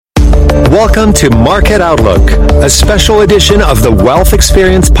Welcome to Market Outlook, a special edition of the Wealth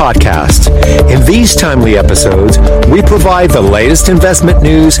Experience podcast. In these timely episodes, we provide the latest investment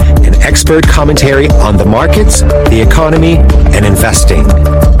news and expert commentary on the markets, the economy, and investing.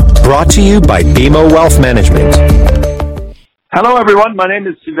 Brought to you by BMO Wealth Management. Hello, everyone. My name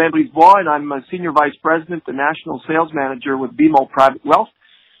is Sylvain Brisebois, and I'm a Senior Vice President and National Sales Manager with BMO Private Wealth.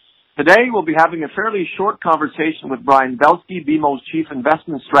 Today, we'll be having a fairly short conversation with Brian Belski, BMO's Chief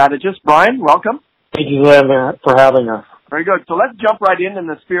Investment Strategist. Brian, welcome. Thank you for having us. Very good. So let's jump right in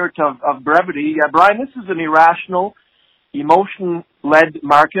the spirit of brevity. Brian, this is an irrational, emotion-led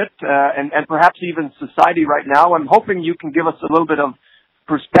market and perhaps even society right now. I'm hoping you can give us a little bit of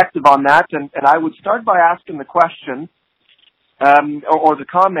perspective on that. And I would start by asking the question or the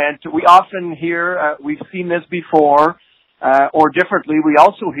comment. We often hear, we've seen this before, or differently, we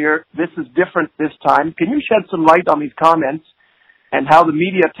also hear this is different this time. Can you shed some light on these comments and how the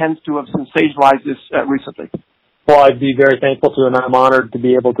media tends to have sensationalized this recently? Well, I'd be very thankful to, and I'm honored to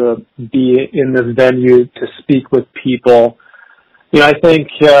be able to be in this venue to speak with people. You know, I think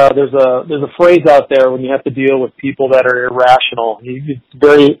there's a phrase out there when you have to deal with people that are irrational. It's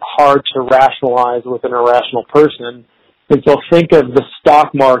very hard to rationalize with an irrational person. And so think of the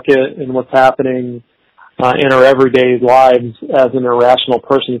stock market and what's happening in our everyday lives as an irrational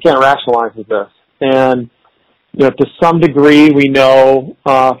person. You can't rationalize with this. And, you know, to some degree, we know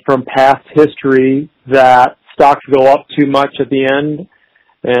from past history that stocks go up too much at the end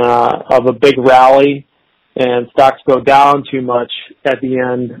of a big rally, and stocks go down too much at the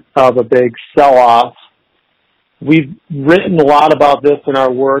end of a big sell-off. We've written a lot about this in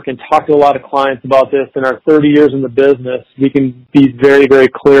our work and talked to a lot of clients about this. In our 30 years in the business, we can be very, very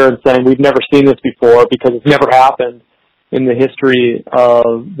clear in saying we've never seen this before because it's never happened in the history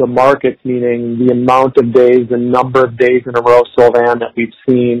of the markets, meaning the amount of days, the number of days in a row, Sylvan, that we've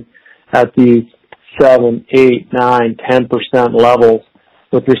seen at these 7, 8, 9, 10% levels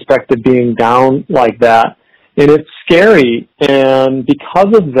with respect to being down like that. And it's scary, and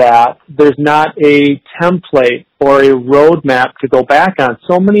because of that, there's not a template or a roadmap to go back on.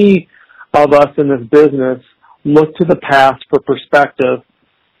 So many of us in this business look to the past for perspective,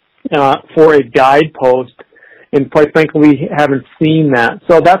 for a guidepost, and quite frankly, we haven't seen that.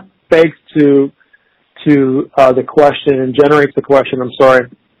 So that begs to the question and generates the question,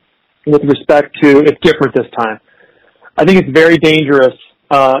 with respect to it's different this time. I think it's very dangerous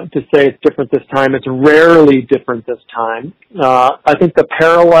to say it's different this time. It's rarely different this time. I think the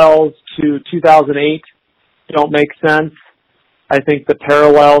parallels to 2008 don't make sense. I think the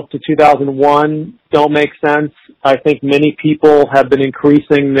parallels to 2001 don't make sense. I think many people have been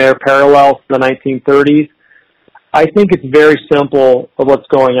increasing their parallels to the 1930s. I think it's very simple of what's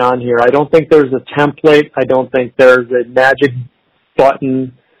going on here. I don't think there's a template. I don't think there's a magic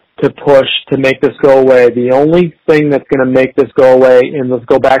button to push to make this go away. The only thing that's going to make this go away, and let's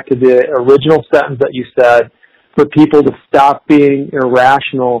go back to the original sentence that you said, for people to stop being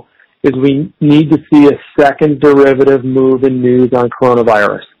irrational, is we need to see a second derivative move in news on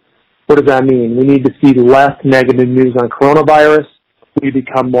coronavirus. What does that mean? We need to see less negative news on coronavirus. We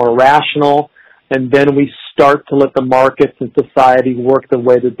become more rational, and then we start to let the markets and society work the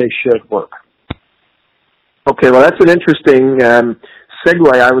way that they should work. Okay, well, that's an interesting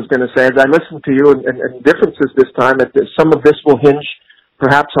segue, I was going to say, as I listen to you and differences this time, that some of this will hinge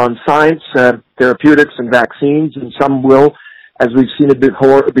perhaps on science, therapeutics, and vaccines, and some will, as we've seen it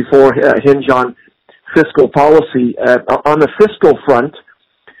before hinge on fiscal policy. On the fiscal front,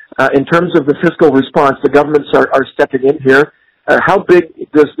 in terms of the fiscal response, the governments are stepping in here. How big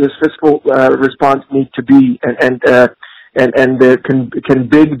does this fiscal response need to be, and can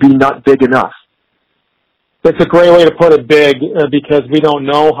big be not big enough? That's a great way to put it, big, because we don't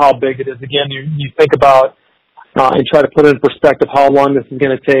know how big it is. Again, you think about and try to put it in perspective how long this is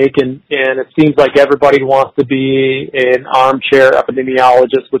going to take, and it seems like everybody wants to be an armchair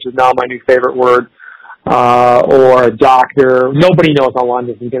epidemiologist, which is now my new favorite word, or a doctor. Nobody knows how long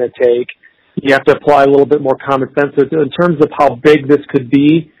this is going to take. You have to apply a little bit more common sense. So in terms of how big this could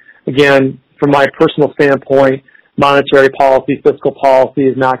be, again, from my personal standpoint, monetary policy, fiscal policy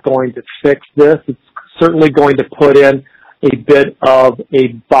is not going to fix this. It's certainly going to put in a bit of a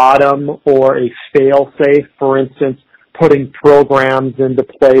bottom or a fail-safe, for instance, putting programs into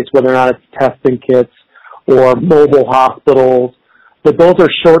place, whether or not it's testing kits or mobile hospitals. But those are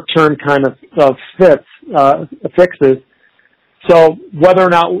short-term kind of fixes. So whether or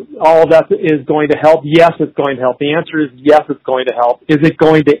not all of that is going to help, yes, it's going to help. The answer is yes, it's going to help. Is it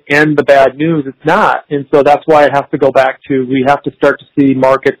going to end the bad news? It's not. And so that's why I have to go back to we have to start to see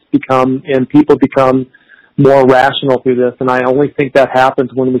markets become and people become more rational through this. And I only think that happens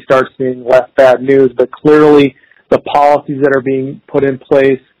when we start seeing less bad news. But clearly, the policies that are being put in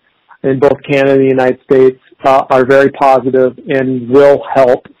place in both Canada and the United States are very positive and will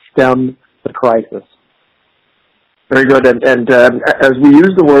help stem the crisis. Very good. And as we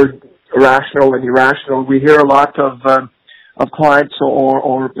use the word rational and irrational, we hear a lot of clients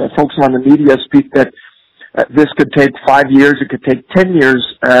or folks on the media speak that this could take 5 years, it could take 10 years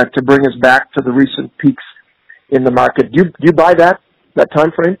to bring us back to the recent peaks in the market. Do you buy that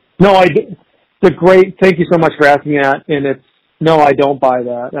time frame? No, I do. It's great. Thank you so much for asking that. And no, I don't buy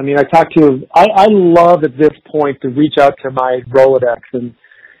that. I mean, I love at this point to reach out to my Rolodex and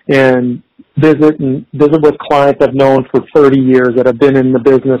visit with clients I've known for 30 years that have been in the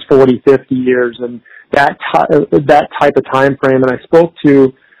business 40, 50 years, and that type of time frame. And I spoke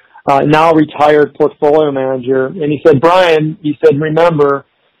to now retired portfolio manager, and he said, Brian, remember,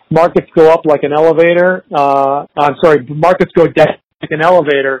 markets go up like an elevator. Markets go down like an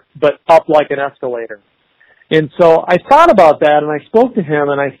elevator, but up like an escalator. And so I thought about that, and I spoke to him,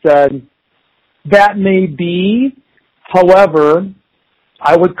 and I said, that may be, however,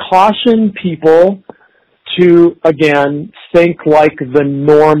 I would caution people to, again, think like the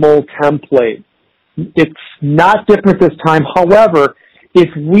normal template. It's not different this time. However, if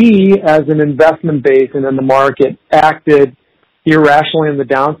we, as an investment base and in the market, acted irrationally on the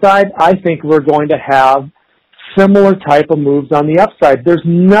downside, I think we're going to have similar type of moves on the upside. There's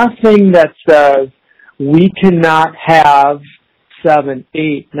nothing that says we cannot have 7,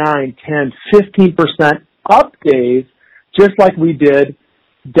 8, 9, 10, 15% up days just like we did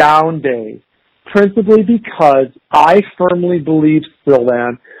down days, principally because I firmly believe still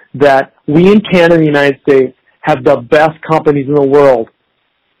then that we in Canada and the United States have the best companies in the world,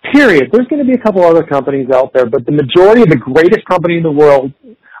 period. There's going to be a couple other companies out there, but the majority of the greatest companies in the world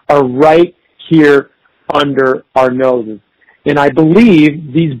are right here under our noses. And I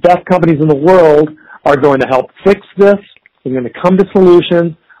believe these best companies in the world are going to help fix this. We're going to come to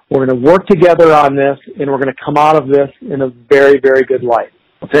solutions. We're going to work together on this, and we're going to come out of this in a very, very good light.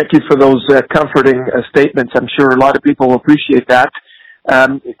 Well, thank you for those comforting statements. I'm sure a lot of people will appreciate that.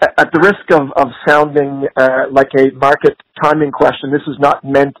 At the risk of sounding like a market timing question, this is not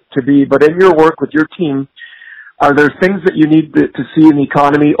meant to be, but in your work with your team, are there things that you need to see in the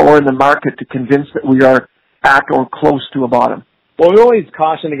economy or in the market to convince that we are at or close to a bottom? Well, we always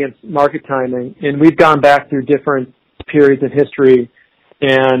caution against market timing, and we've gone back through different periods in history,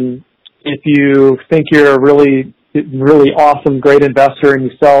 and if you think you're a really, really awesome, great investor and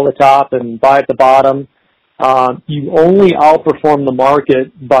you sell at the top and buy at the bottom, you only outperform the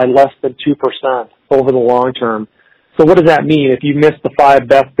market by less than 2% over the long term. So what does that mean? If you miss the 5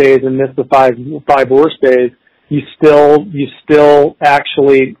 best days and miss the five worst days, you still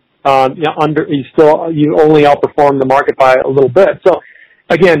actually you only outperform the market by a little bit. So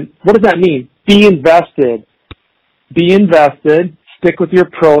again, what does that mean? Be invested. Stick with your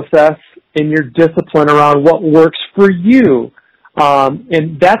process and your discipline around what works for you.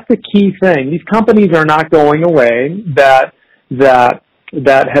 And that's the key thing. These companies are not going away that have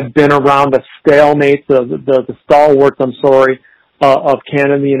been around the stalemates of the stalwarts, of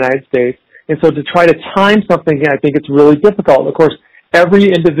Canada and the United States. And so to try to time something, I think it's really difficult. Of course, every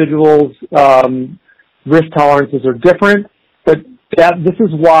individual's risk tolerances are different, but this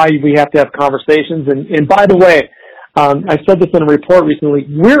is why we have to have conversations. And by the way, I said this in a report recently,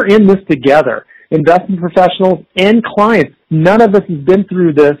 we're in this together, investment professionals and clients. None of us have been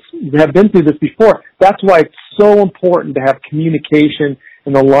through this before. That's why it's so important to have communication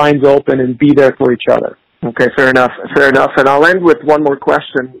and the lines open and be there for each other. Okay, fair enough. And I'll end with one more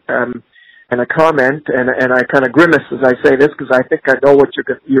question and a comment, and I kind of grimace as I say this because I think I know what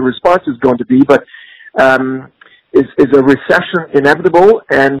your response is going to be, but is a recession inevitable?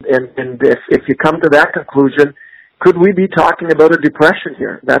 And if you come to that conclusion, could we be talking about a depression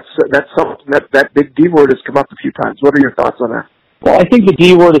here? That's something that big D word has come up a few times. What are your thoughts on that? Well, I think the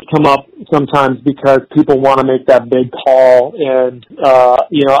D word has come up sometimes because people want to make that big call, and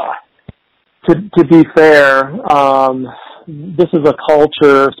to be fair, this is a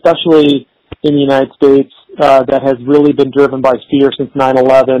culture, especially in the United States, that has really been driven by fear since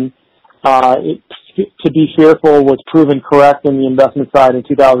 9/11. To be fearful was proven correct in the investment side in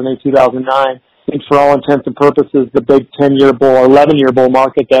 2008, 2009. And for all intents and purposes, the big 10-year bull or 11-year bull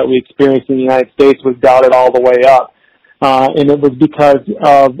market that we experienced in the United States was doubted all the way up. And it was because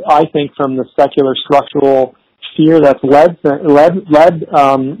of, I think, from the secular structural fear that's led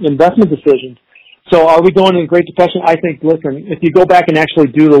investment decisions. So are we going in Great Depression? I think, listen, if you go back and actually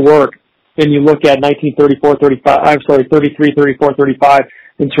do the work and you look at 33, 34, 35,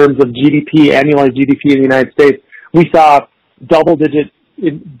 in terms of GDP, annualized GDP in the United States, we saw double-digit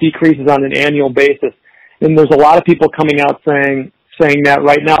decreases on an annual basis. And there's a lot of people coming out saying that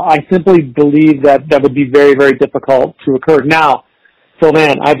right now. I simply believe that would be very, very difficult to occur. Now,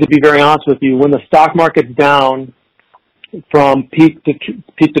 Sylvan, I have to be very honest with you. When the stock market's down from peak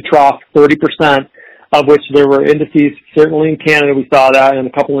to trough 30%, of which there were indices, certainly in Canada we saw that, and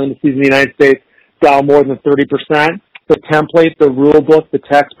a couple of indices in the United States down more than 30%. The template, the rule book, the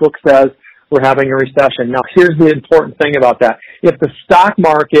textbook says we're having a recession. Now, here's the important thing about that. If the stock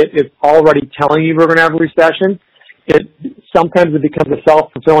market is already telling you we're going to have a recession, sometimes it becomes a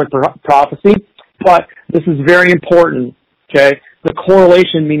self-fulfilling prophecy, but this is very important, okay? The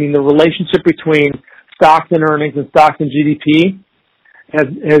correlation, meaning the relationship between stocks and earnings and stocks and GDP,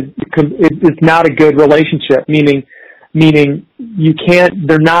 it's not a good relationship, meaning you can't,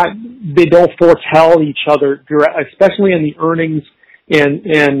 they don't foretell each other, especially in the earnings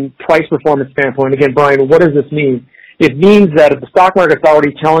and price performance standpoint. Again, Brian, what does this mean? It means that if the stock market's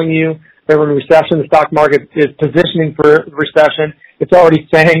already telling you that we're in a recession, the stock market is positioning for a recession, it's already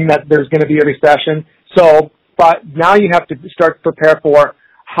saying that there's going to be a recession. So, but now you have to start to prepare for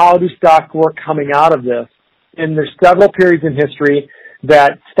how do stocks work coming out of this. And there's several periods in history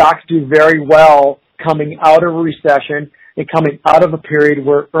that stocks do very well coming out of a recession and coming out of a period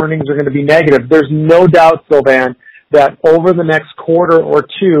where earnings are going to be negative. There's no doubt, Sylvan, that over the next quarter or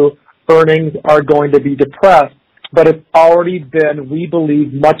two, earnings are going to be depressed. But it's already been, we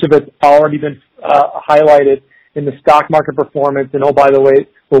believe, much of it's already been highlighted in the stock market performance. And oh, by the way,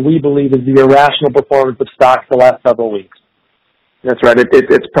 what we believe is the irrational performance of stocks the last several weeks. That's right.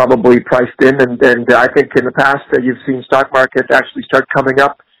 It's probably priced in, and I think in the past you've seen stock markets actually start coming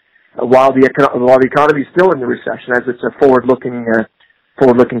up while the economy is still in the recession, as it's a forward-looking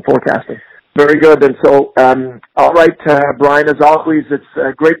forecasting. Very good. And so, all right, Brian, as always,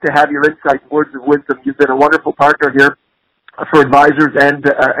 it's great to have your insight and words of wisdom. You've been a wonderful partner here for advisors and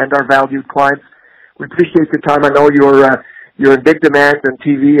our valued clients. We appreciate your time. I know you're in big demand on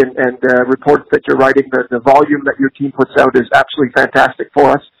TV and reports that you're writing. The volume that your team puts out is absolutely fantastic for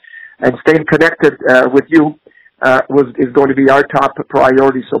us. And staying connected with you is going to be our top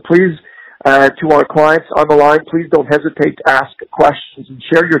priority. So please, to our clients on the line, please don't hesitate to ask questions and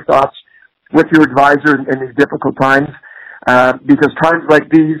share your thoughts with your advisor in these difficult times, because times like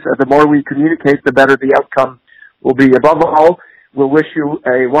these, the more we communicate, the better the outcome will be. Above all, we'll wish you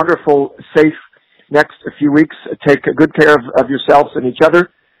a wonderful, safe next few weeks. Take good care of yourselves and each other,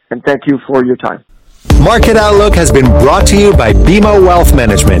 and thank you for your time. Market Outlook has been brought to you by BMO Wealth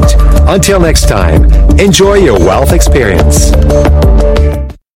Management. Until next time, enjoy your wealth experience.